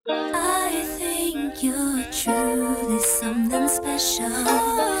You're truly something special.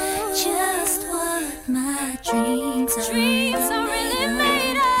 Just what my dreams are really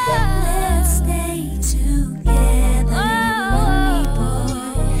made of. Let's stay together, you and me,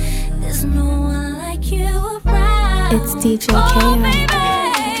 boy. There's no one like you around. It's DJ K.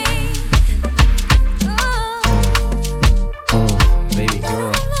 Baby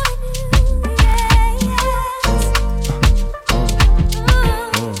girl.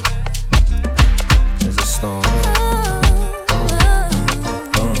 There's a storm.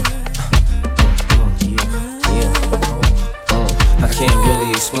 I can't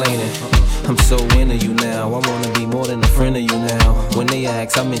really explain it. I'm so into you now. I wanna be more than a friend of you now. When they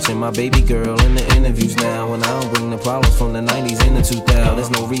ask, I mention my baby girl in the interviews now. And I don't bring the problems from the 90s into 2000. There's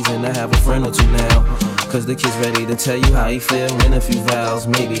no reason to have a friend or two now. Cause the kid's ready to tell you how he feel in a few vows.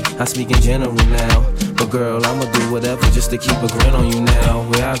 Maybe I speak in general now. But girl, I'ma do whatever just to keep a grin on you now.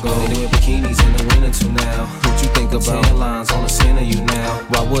 Where I go, they wear bikinis in the winter too now. What you think about tan lines on the skin of you now?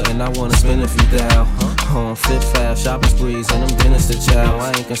 Why wouldn't I wanna spend a few thou? On Fifth Ave, shopping sprees, and them dinners to chow.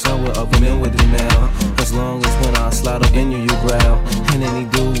 I ain't concerned with other men with you now. As long as when I slide up in you, you growl. And any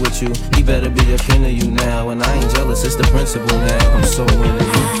dude with you, he better be a kin of you now. And I ain't jealous, it's the principle now. I'm so into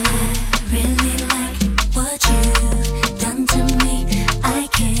you. I really like what you've done to me. I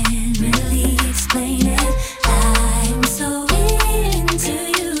can't really explain it. I'm so into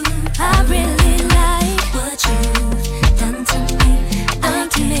you. I really like what you've done to me. I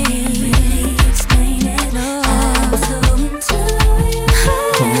can't really explain it. I'm so into you.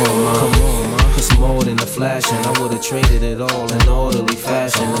 Come on, ma. It's more than the flashing. I would've traded it all in orderly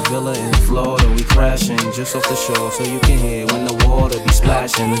fashion. A villa in Florida, we crashing just off the shore, so you can hear when the water be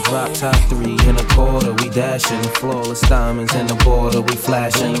splashing. The drop top 3 and a quarter, we dashing. Flawless diamonds in the border, we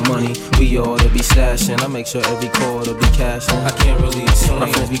flashing. The money we oughta be stashing. I make sure every quarter be cashing. I can't really explain.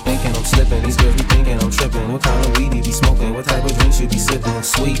 My friends be thinking I'm slipping. These girls be thinking I'm tripping. What kind of weed you be smoking? What type of drinks you be sipping?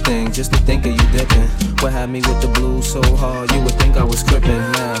 Sweet thing, just to think of you dipping. What had me with the blues so hard, you would think I was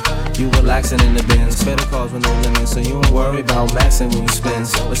crippin'. Now, you relaxing in the bins. Better cars with no limits, so you don't worry about maxing when you spin.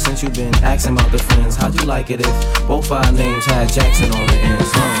 But since you been asking about the friends, how'd you like it if both our names had Jackson on the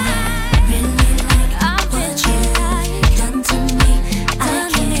ends? I really like what you've done to me. I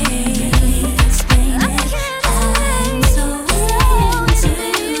can't really explain it. I'm so into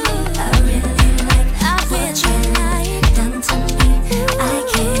you. I really like what you've done to me. I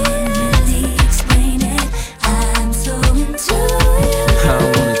can't really explain it. I'm so into you. I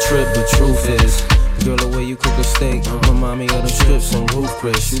don't wanna trip, but truth is, girl, the way you cook a steak remind me of the strips and roof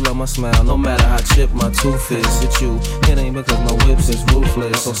Chris. You love my smile, no matter how chipped my tooth is. With you, it ain't because my whips is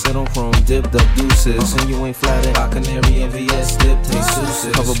ruthless. So sit on chrome, dipped up deuces. And you ain't flattered by Canary and VS dip taste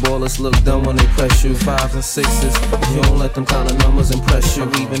souses. Cover ballers look dumb when they press you. 5s and 6s, you don't let them kind of numbers impress you.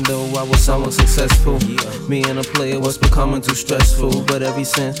 Even though I was somewhat successful, me and a player was becoming too stressful. But ever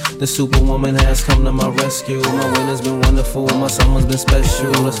since the superwoman has come to my rescue, my winter's been wonderful, my summer's been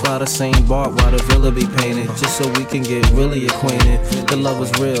special. Let's fly the same bark while the villa be painted, just so we can get really acquainted. The love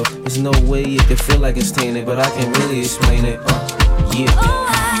is real, there's no way it can feel like it's tainted, but I can't really explain it. Yeah.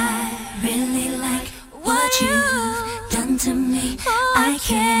 I really like what you've done to me. I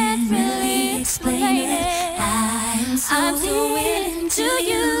can't really explain it. I'm so into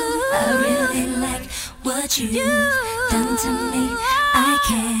you. I really like what you've done to me. I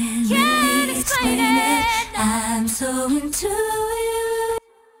can't really explain it. I'm so into you.